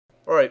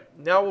Alright,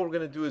 now what we're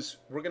going to do is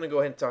we're going to go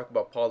ahead and talk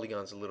about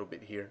polygons a little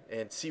bit here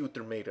and see what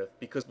they're made of.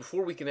 Because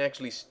before we can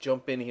actually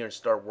jump in here and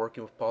start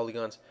working with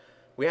polygons,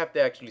 we have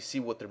to actually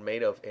see what they're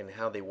made of and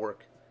how they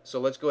work.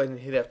 So let's go ahead and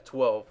hit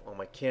F12 on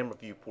my camera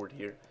viewport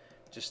here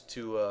just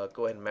to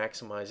go ahead and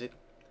maximize it.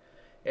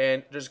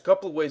 And there's a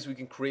couple of ways we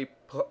can create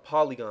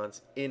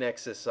polygons in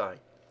XSI.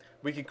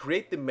 We can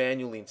create them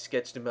manually and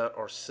sketch them out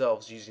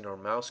ourselves using our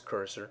mouse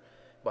cursor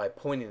by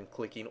pointing and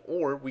clicking,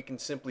 or we can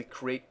simply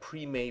create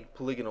pre-made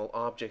polygonal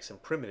objects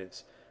and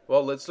primitives.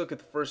 Well, let's look at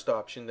the first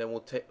option, then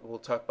we'll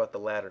talk about the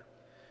latter.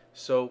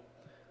 So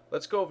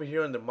let's go over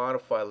here under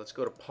Modify. Let's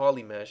go to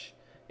Polymesh,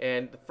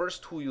 and the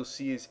first tool you'll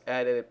see is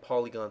Add Edit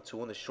Polygon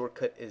tool, and the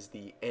shortcut is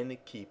the N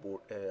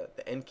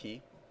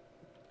key.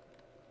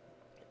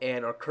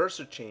 And our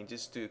cursor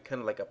changes to kind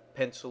of like a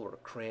pencil or a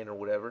crayon or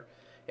whatever,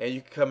 and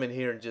you can come in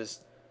here and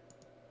just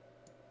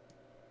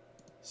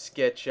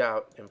sketch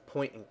out and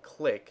point and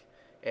click,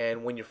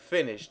 and when you're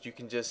finished you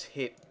can just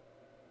hit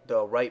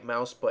the right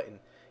mouse button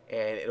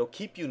and it'll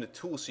keep you in the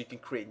tool so you can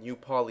create new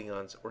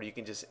polygons, or you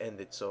can just end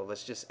it. So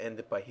let's just end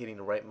it by hitting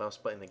the right mouse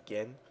button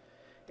again,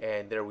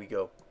 and there we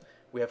go.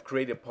 We have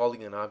created a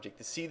polygon object.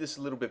 To see this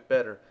a little bit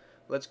better,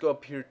 let's go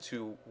up here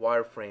to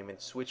wireframe and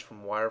switch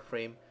from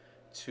wireframe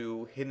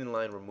to hidden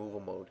line removal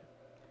mode,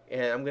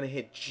 and I'm gonna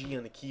hit G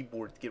on the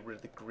keyboard to get rid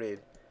of the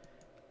grid.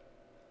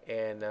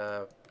 And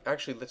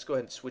actually, let's go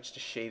ahead and switch to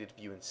shaded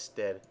view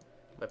instead.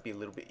 Might be a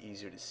little bit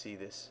easier to see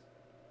this.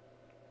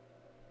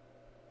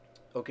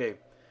 Okay,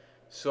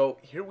 so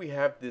here we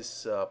have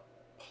this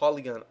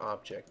polygon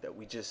object that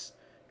we just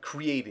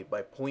created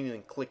by pointing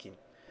and clicking.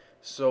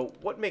 So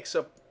what makes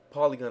up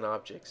polygon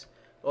objects?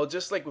 Well,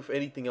 just like with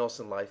anything else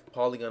in life,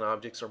 polygon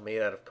objects are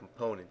made out of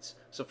components.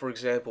 So for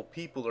example,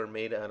 people are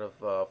made out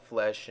of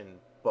flesh and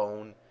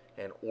bone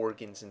and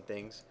organs and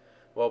things.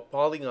 Well,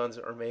 polygons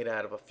are made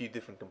out of a few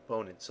different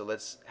components. So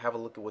let's have a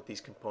look at what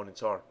these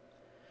components are.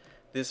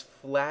 This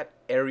flat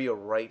area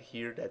right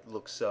here that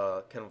looks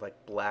kind of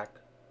like black,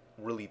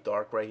 really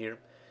dark right here,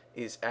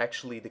 is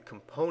actually the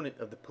component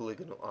of the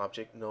polygonal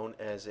object known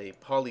as a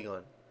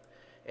polygon.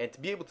 And to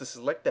be able to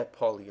select that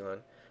polygon,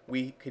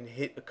 we can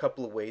hit a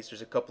couple of ways.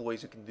 There's a couple of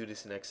ways we can do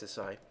this in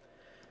XSI.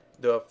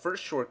 The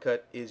first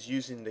shortcut is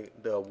using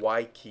the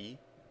Y key.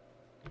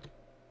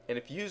 And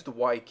if you use the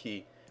Y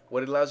key,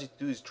 what it allows you to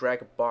do is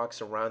drag a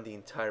box around the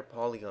entire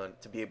polygon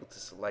to be able to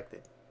select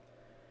it.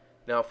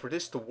 Now for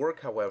this to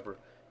work, however,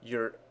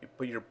 your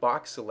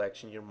box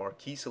selection, your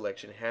marquee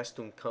selection, has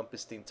to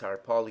encompass the entire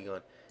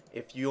polygon.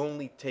 If you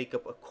only take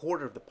up a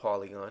quarter of the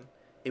polygon,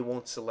 it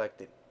won't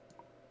select it.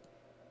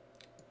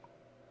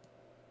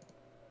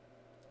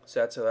 So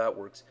that's how that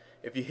works.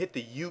 If you hit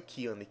the U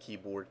key on the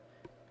keyboard,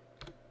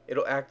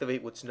 it'll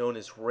activate what's known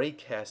as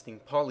Raycasting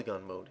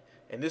Polygon Mode.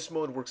 And this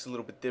mode works a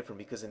little bit different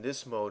because in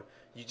this mode,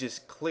 you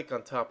just click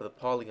on top of the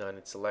polygon and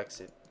it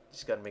selects it.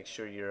 Just got to make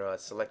sure you're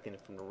selecting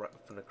it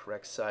from the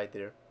correct side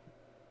there.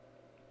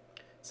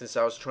 Since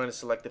I was trying to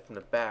select it from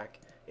the back,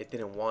 it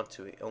didn't want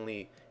to. It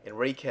only in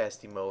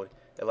Raycasting mode,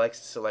 it likes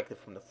to select it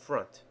from the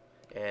front.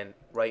 And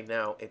right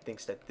now, it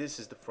thinks that this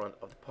is the front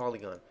of the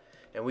polygon.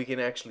 And we can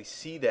actually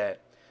see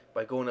that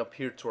by going up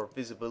here to our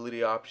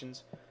visibility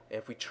options, and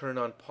if we turn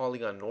on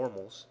Polygon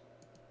Normals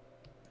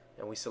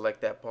and we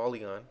select that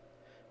polygon,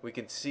 we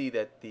can see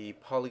that the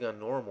polygon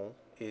normal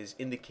is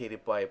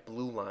indicated by a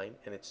blue line,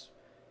 and it's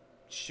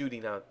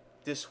shooting out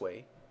this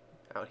way,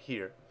 out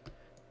here,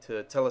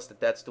 to tell us that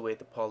that's the way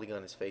the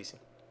polygon is facing.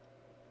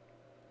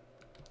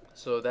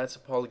 So that's a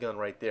polygon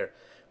right there.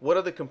 What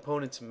other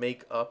components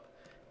make up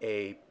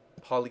a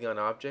polygon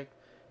object?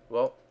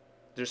 Well,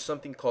 there's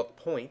something called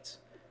points.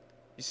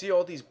 You see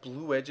all these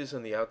blue edges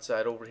on the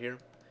outside over here?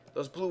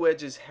 Those blue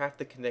edges have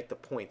to connect the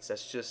points.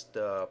 That's just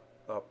a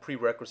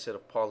prerequisite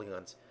of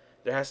polygons.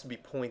 There has to be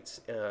points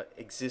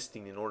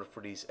existing in order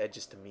for these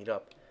edges to meet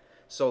up.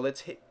 So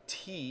let's hit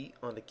T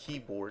on the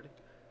keyboard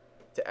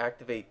to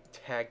activate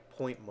tag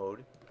point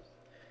mode.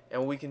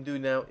 And what we can do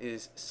now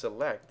is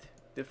select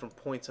different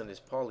points on this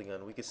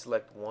polygon. We can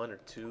select 1 or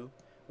 2.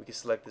 We can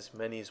select as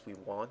many as we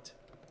want.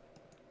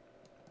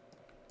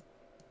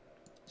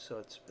 So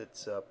it's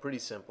pretty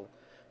simple.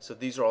 So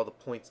these are all the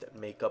points that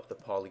make up the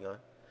polygon.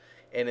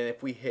 And then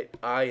if we hit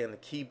I on the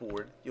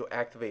keyboard, you'll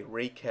activate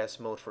Raycast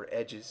Mode for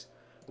edges,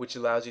 which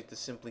allows you to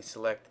simply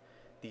select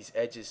these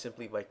edges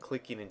simply by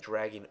clicking and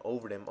dragging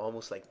over them,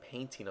 almost like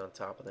painting on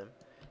top of them,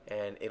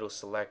 and it'll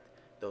select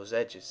those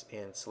edges.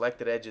 And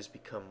selected edges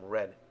become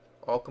red.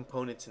 All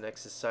components in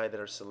XSI that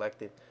are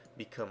selected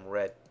become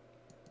red.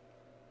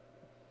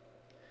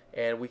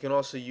 And we can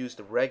also use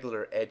the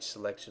regular edge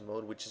selection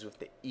mode, which is with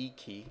the E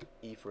key,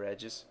 E for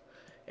edges,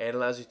 and it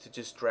allows you to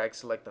just drag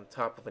select on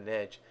top of an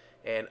edge.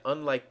 And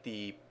unlike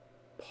the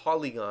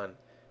polygon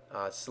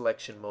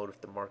selection mode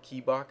with the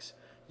marquee box,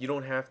 you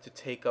don't have to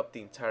take up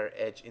the entire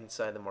edge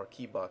inside the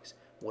marquee box.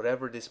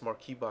 Whatever this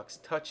marquee box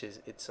touches,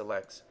 it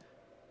selects.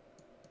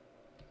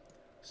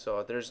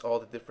 So there's all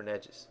the different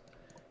edges.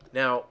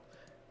 Now,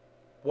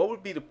 what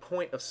would be the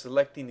point of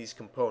selecting these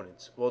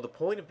components? Well, the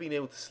point of being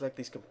able to select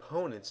these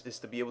components is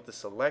to be able to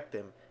select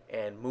them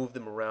and move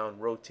them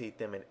around, rotate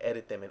them, and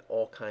edit them in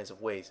all kinds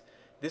of ways.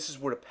 This is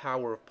where the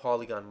power of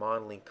polygon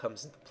modeling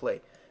comes into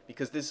play,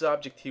 because this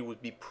object here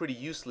would be pretty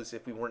useless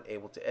if we weren't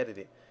able to edit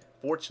it.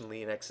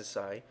 Fortunately, in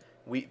XSI,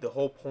 the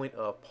whole point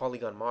of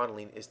polygon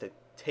modeling is to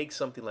take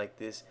something like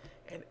this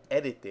and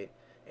edit it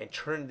and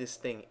turn this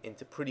thing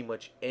into pretty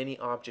much any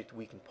object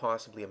we can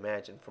possibly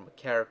imagine, from a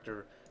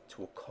character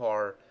to a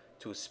car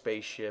to a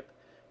spaceship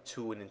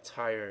to an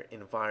entire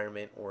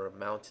environment or a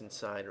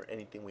mountainside or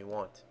anything we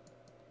want.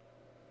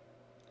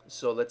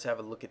 So let's have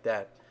a look at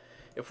that.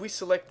 If we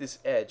select this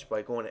edge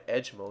by going to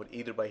edge mode,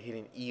 either by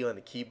hitting E on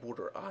the keyboard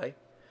or I,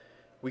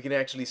 we can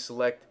actually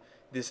select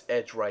this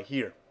edge right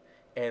here.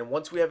 And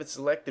once we have it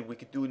selected, we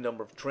could do a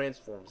number of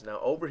transforms. Now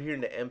over here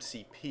in the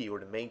MCP, or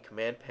the main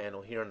command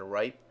panel here on the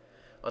right,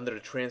 under the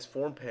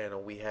transform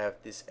panel, we have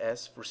this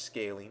S for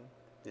scaling,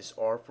 this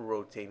R for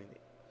rotating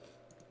it,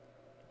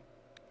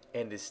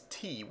 and this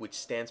T, which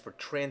stands for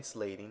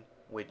translating,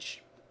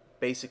 which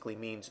basically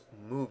means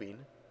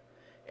moving.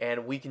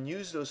 And we can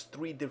use those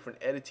three different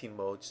editing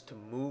modes to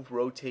move,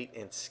 rotate,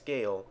 and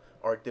scale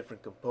our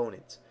different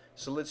components.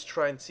 So let's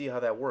try and see how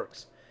that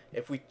works.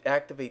 If we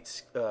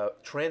activate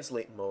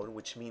translate mode,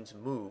 which means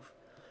move,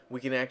 we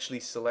can actually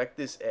select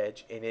this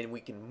edge and then we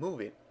can move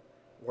it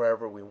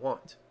wherever we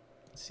want.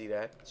 See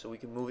that? So we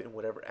can move it in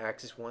whatever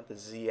axis we want, the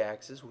Z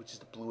axis, which is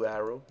the blue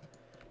arrow,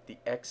 the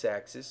X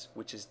axis,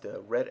 which is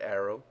the red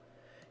arrow,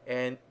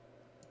 and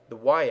the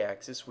Y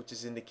axis, which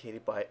is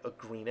indicated by a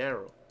green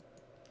arrow.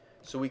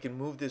 So we can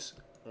move this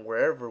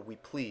wherever we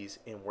please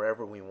and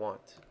wherever we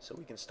want. So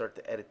we can start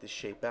to edit this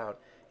shape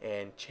out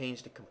and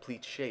change the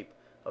complete shape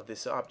of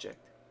this object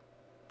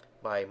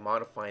by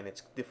modifying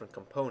its different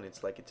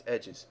components, like its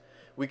edges.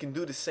 We can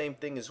do the same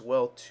thing as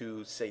well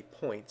to, say,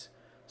 points.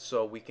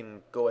 So we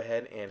can go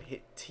ahead and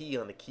hit T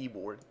on the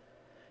keyboard,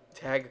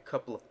 tag a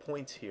couple of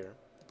points here,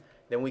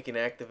 then we can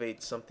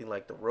activate something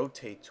like the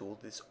rotate tool,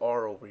 this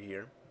R over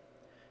here,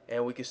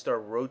 and we can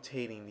start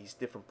rotating these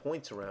different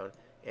points around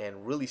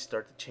and really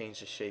start to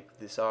change the shape of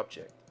this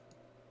object.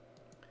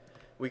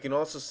 We can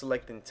also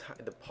select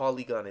the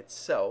polygon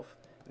itself.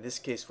 In this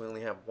case, we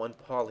only have one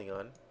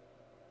polygon,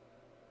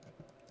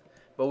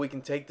 but we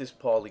can take this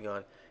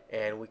polygon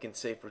and we can,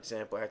 say, for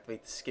example,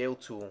 activate the scale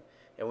tool,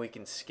 and we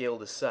can scale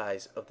the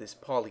size of this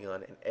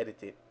polygon and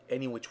edit it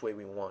any which way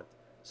we want.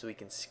 So we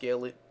can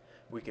scale it,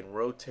 we can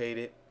rotate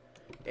it,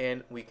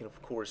 and we can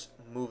of course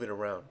move it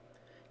around.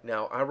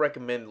 Now I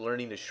recommend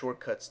learning the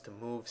shortcuts to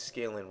move,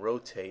 scale, and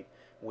rotate,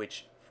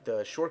 which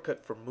the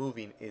shortcut for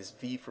moving is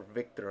V for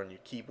Victor on your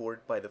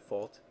keyboard by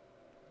default.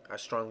 I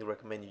strongly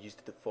recommend you use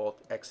the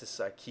default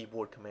XSI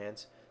keyboard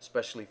commands,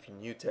 especially if you're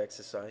new to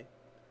XSI.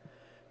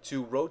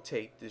 To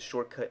rotate, the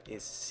shortcut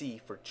is C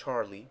for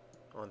Charlie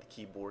on the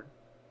keyboard.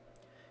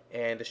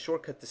 And the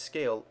shortcut to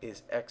scale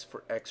is X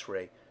for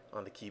X-ray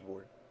on the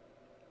keyboard.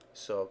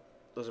 So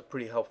those are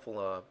pretty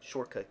helpful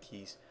shortcut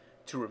keys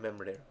to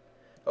remember there.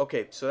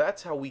 Okay, so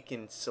that's how we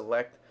can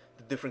select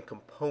the different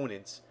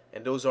components,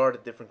 and those are the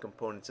different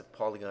components of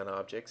polygon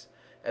objects,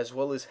 as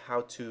well as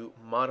how to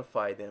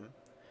modify them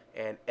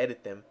and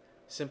edit them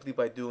simply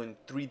by doing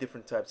three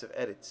different types of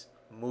edits: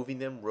 moving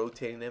them,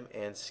 rotating them,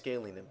 and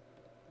scaling them.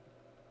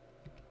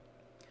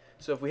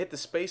 So if we hit the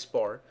space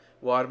bar,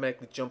 we'll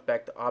automatically jump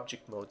back to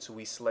object mode, so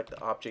we select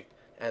the object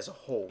as a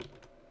whole.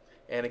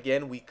 And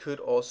again, we could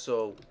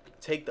also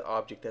take the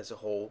object as a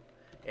whole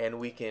and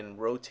we can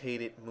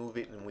rotate it, move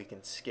it, and we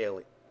can scale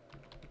it.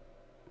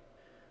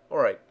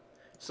 Alright,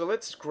 so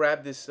let's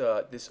grab this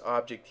this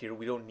object here.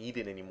 We don't need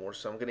it anymore,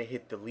 so I'm going to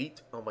hit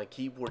delete on my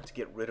keyboard to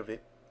get rid of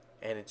it,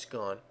 and it's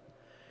gone.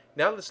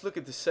 Now let's look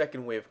at the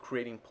second way of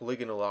creating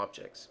polygonal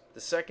objects.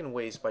 The second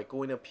way is by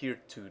going up here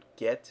to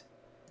Get,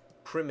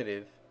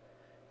 Primitive,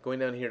 going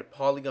down here to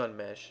Polygon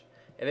Mesh,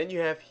 and then you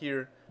have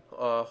here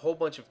a whole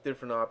bunch of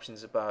different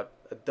options, about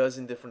a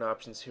dozen different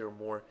options here or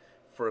more,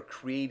 for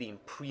creating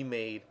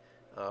pre-made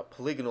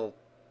polygonal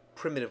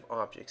primitive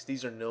objects.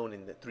 These are known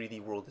in the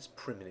 3D world as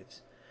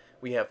primitives.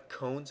 We have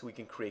cones. We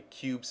can create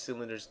cubes,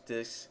 cylinders,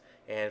 discs,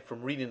 and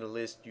from reading the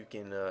list you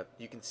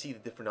can see the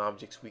different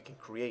objects we can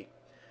create.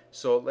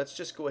 So let's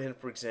just go ahead and,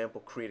 for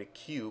example, create a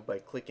cube by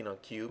clicking on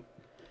cube,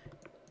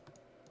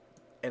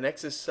 and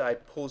XSI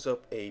pulls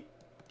up a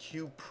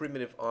cube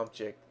primitive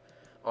object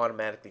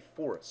automatically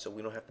for us, so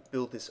we don't have to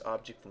build this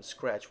object from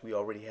scratch. We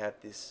already have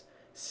this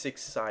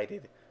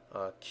six-sided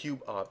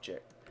cube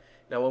object.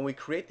 Now when we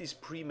create these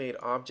pre-made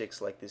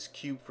objects like this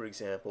cube, for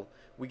example,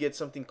 we get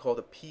something called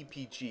a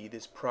PPG,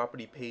 this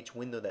property page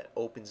window that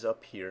opens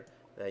up here.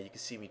 You can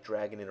see me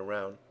dragging it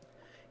around,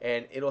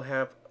 and it'll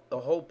have a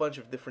whole bunch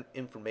of different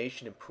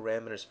information and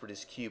parameters for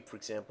this cube. For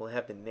example, I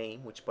have the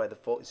name, which by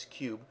default is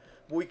cube,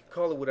 but we can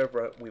call it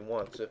whatever we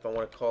want. So if I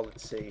want to call it,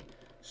 say,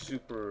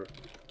 Super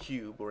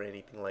Cube or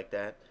anything like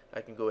that,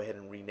 I can go ahead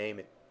and rename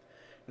it.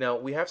 Now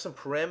we have some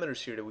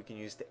parameters here that we can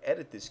use to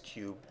edit this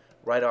cube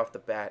right off the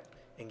bat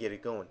and get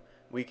it going.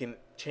 We can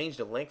change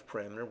the length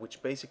parameter,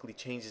 which basically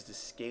changes the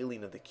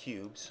scaling of the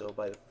cube. So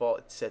by default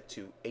it's set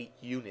to 8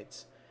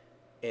 units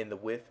in the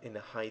width, in the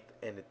height,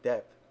 and the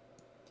depth.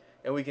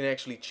 And we can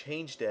actually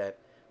change that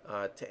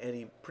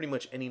to pretty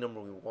much any number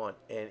we want.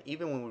 And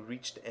even when we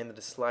reach the end of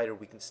the slider,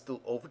 we can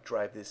still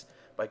overdrive this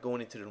by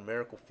going into the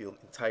numerical field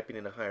and typing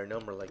in a higher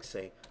number, like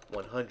say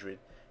 100,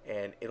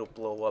 and it'll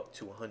blow up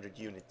to 100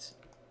 units.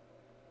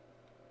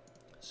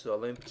 So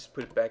let me just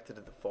put it back to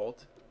the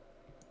default.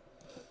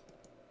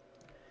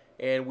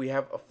 And we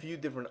have a few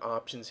different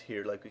options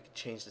here, like we could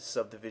change the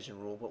subdivision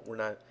rule, but we're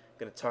not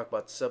going to talk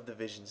about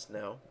subdivisions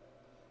now.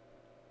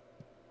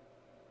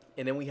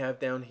 And then we have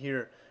down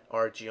here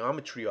our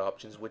geometry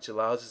options, which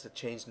allows us to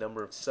change the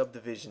number of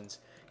subdivisions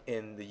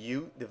in the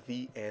U, the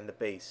V, and the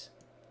base.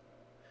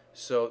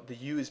 So the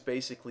U is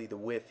basically the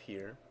width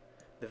here,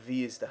 the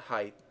V is the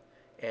height,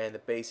 and the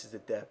base is the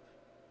depth.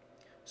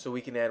 So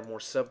we can add more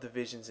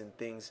subdivisions and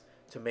things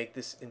to make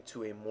this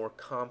into a more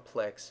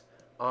complex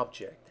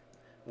object,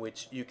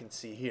 which you can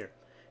see here.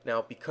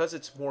 Now, because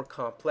it's more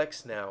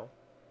complex now,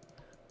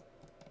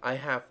 I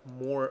have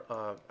more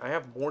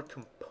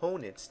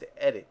components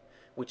to edit,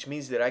 which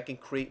means that I can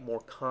create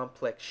more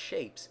complex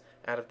shapes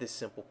out of this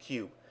simple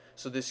cube.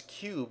 So this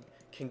cube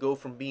can go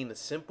from being a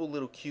simple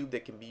little cube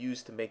that can be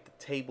used to make the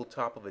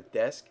tabletop of a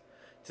desk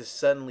to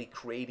suddenly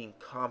creating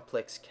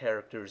complex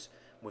characters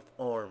with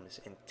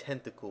arms and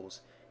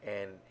tentacles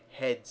and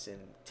heads and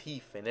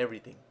teeth and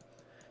everything.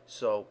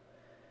 So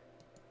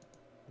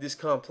this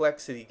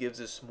complexity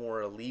gives us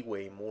more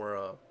leeway,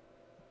 more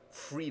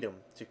freedom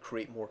to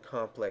create more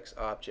complex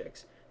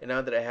objects. And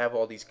now that I have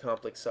all these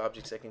complex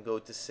objects, I can go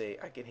to say,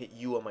 I can hit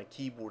U on my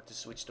keyboard to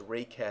switch to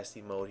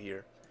Raycasting mode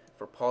here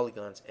for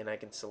polygons, and I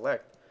can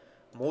select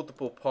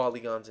multiple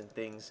polygons and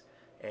things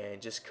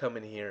and just come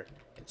in here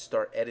and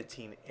start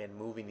editing and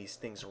moving these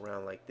things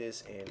around like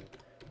this and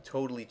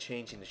totally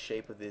changing the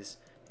shape of this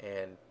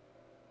and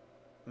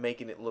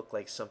making it look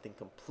like something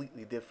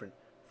completely different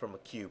from a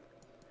cube.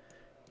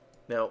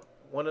 Now,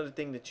 one other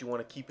thing that you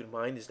want to keep in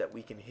mind is that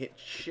we can hit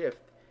shift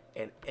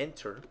and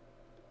enter,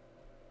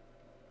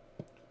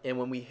 and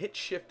when we hit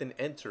shift and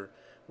enter,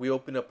 we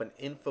open up an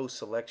info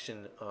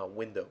selection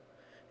window,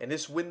 and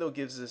this window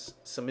gives us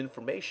some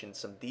information,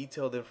 some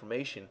detailed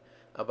information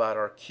about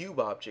our cube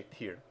object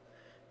here.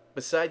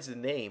 Besides the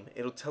name,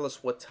 it'll tell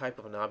us what type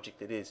of an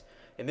object it is.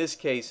 In this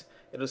case,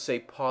 it'll say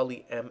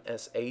poly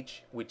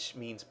MSH, which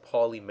means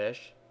poly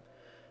mesh,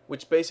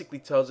 which basically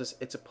tells us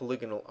it's a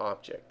polygonal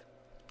object.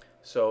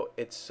 So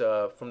it's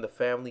from the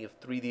family of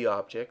 3D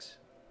objects.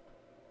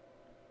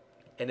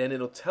 And then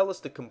it'll tell us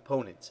the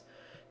components.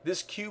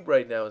 This cube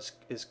right now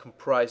is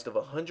comprised of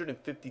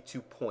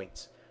 152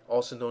 points,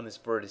 also known as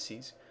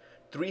vertices,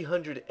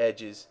 300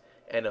 edges,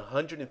 and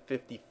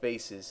 150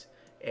 faces.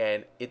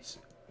 And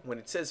when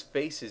it says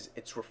faces,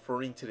 it's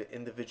referring to the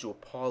individual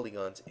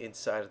polygons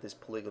inside of this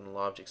polygonal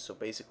object. So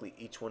basically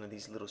each one of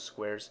these little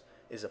squares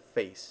is a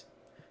face.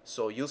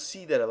 So you'll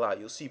see that a lot.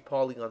 You'll see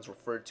polygons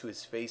referred to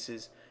as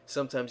faces.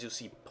 Sometimes you'll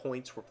see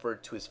points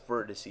referred to as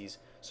vertices.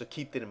 So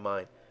keep that in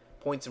mind.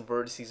 Points and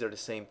vertices are the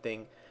same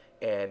thing,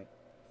 and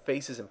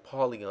faces and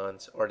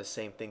polygons are the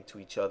same thing to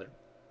each other.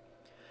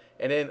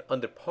 And then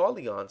under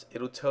polygons,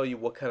 it'll tell you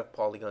what kind of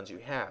polygons you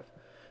have.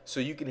 So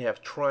you can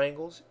have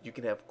triangles, you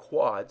can have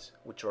quads,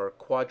 which are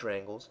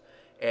quadrangles,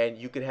 and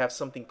you can have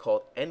something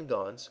called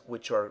n-gons,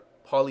 which are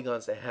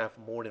polygons that have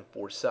more than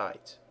 4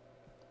 sides.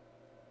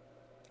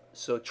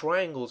 So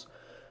triangles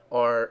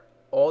are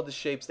all the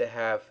shapes that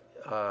have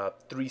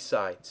 3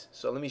 sides.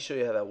 So let me show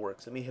you how that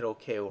works. Let me hit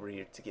OK over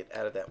here to get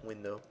out of that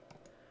window.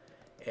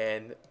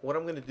 And what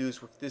I'm going to do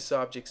is, with this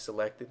object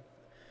selected,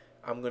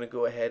 I'm going to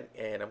go ahead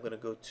and I'm going to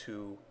go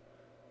to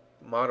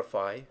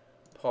Modify,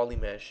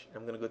 Polymesh.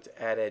 I'm going to go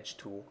to Add Edge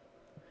Tool.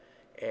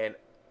 And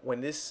when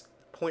this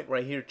point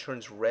right here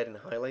turns red and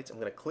highlights, I'm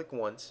going to click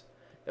once.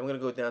 Then I'm going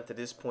to go down to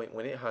this point.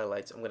 When it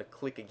highlights, I'm going to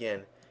click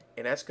again.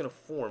 And that's going to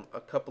form a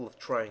couple of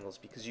triangles,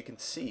 because you can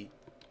see,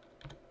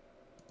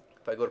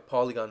 if I go to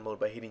Polygon mode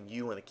by hitting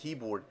U on the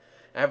keyboard,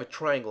 I have a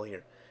triangle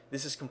here.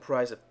 This is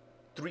comprised of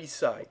 3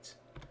 sides.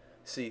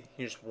 See,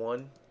 here's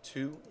 1,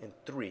 2, and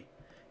 3.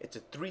 It's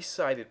a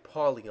 3-sided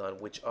polygon,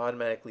 which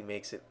automatically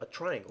makes it a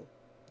triangle.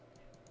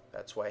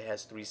 That's why it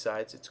has 3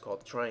 sides. It's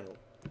called a triangle.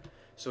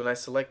 So when I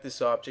select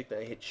this object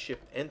and I hit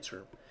Shift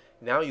Enter,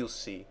 now you'll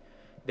see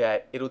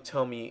that it'll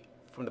tell me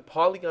from the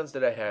polygons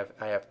that I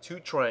have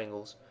 2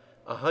 triangles,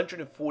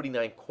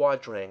 149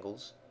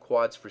 quadrangles,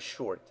 quads for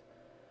short,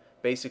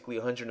 basically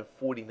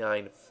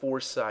 149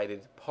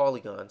 4-sided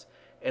polygons,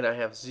 and I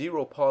have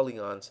 0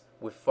 polygons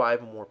with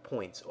 5 or more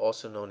points,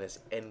 also known as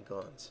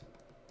n-gons.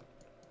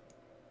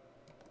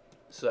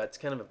 So that's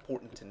kind of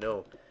important to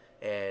know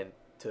and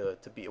to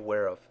be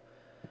aware of.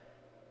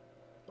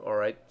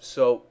 Alright,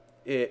 so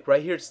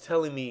right here it's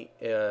telling me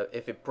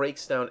if it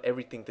breaks down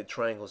everything to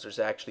triangles, there's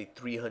actually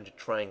 300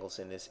 triangles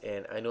in this,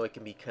 and I know it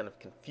can be kind of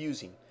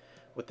confusing.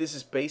 What this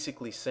is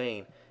basically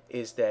saying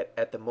is that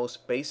at the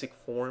most basic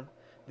form,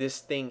 this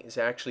thing is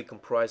actually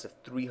comprised of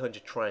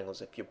 300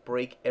 triangles. If you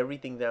break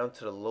everything down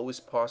to the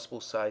lowest possible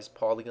size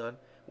polygon,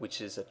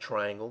 which is a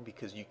triangle,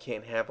 because you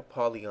can't have a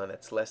polygon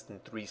that's less than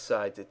 3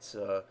 sides, it's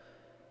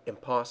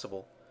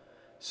impossible.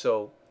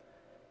 So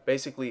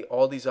basically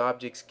all these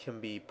objects can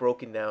be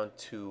broken down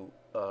to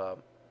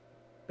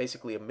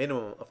basically a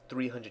minimum of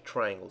 300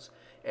 triangles.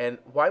 And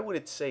why would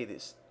it say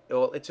this?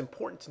 Well, it's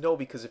important to know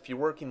because if you're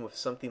working with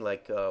something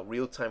like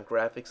real-time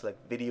graphics, like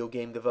video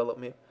game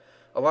development,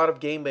 a lot of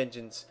game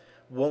engines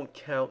won't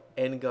count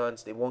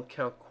n-gons, they won't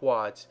count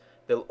quads,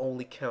 they'll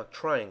only count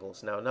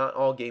triangles. Now, not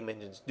all game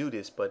engines do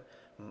this, but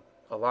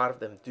a lot of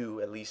them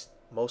do, at least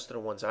most of the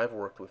ones I've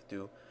worked with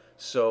do.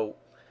 So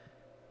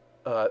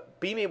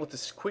being able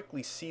to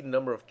quickly see the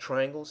number of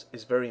triangles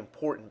is very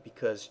important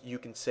because you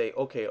can say,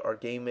 okay, our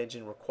game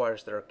engine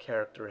requires that our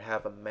character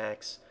have a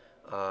max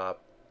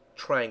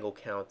triangle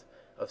count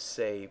of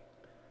say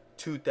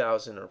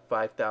 2,000 or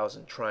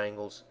 5,000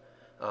 triangles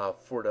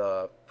for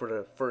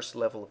the first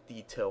level of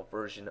detail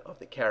version of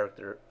the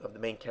character, of the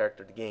main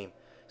character of the game.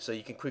 So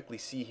you can quickly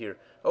see here,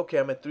 okay,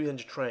 I'm at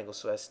 300 triangles,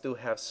 so I still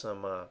have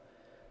some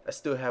I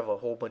still have a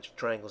whole bunch of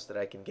triangles that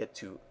I can get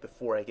to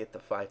before I get to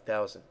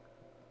 5,000.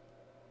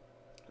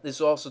 This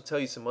will also tell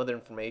you some other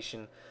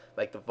information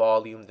like the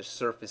volume, the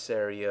surface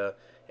area,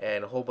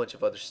 and a whole bunch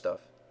of other stuff.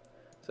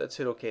 So let's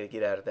hit OK to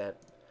get out of that.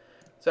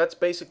 So that's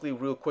basically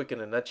real quick in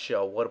a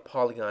nutshell what a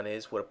polygon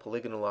is, what a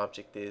polygonal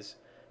object is,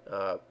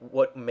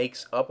 what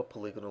makes up a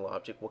polygonal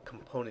object, what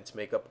components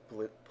make up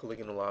a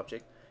polygonal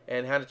object,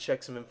 and how to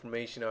check some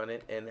information on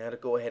it, and how to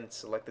go ahead and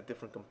select the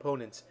different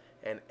components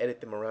and edit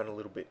them around a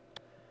little bit.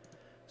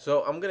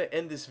 So I'm going to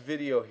end this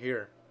video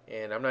here,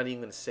 and I'm not even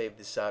going to save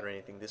this out or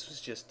anything. This was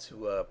just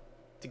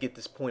to get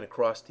this point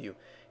across to you.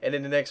 And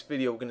in the next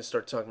video, we're going to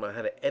start talking about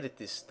how to edit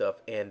this stuff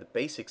and the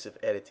basics of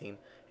editing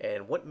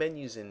and what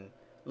menus and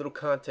little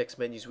context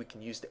menus we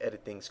can use to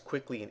edit things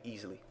quickly and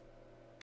easily.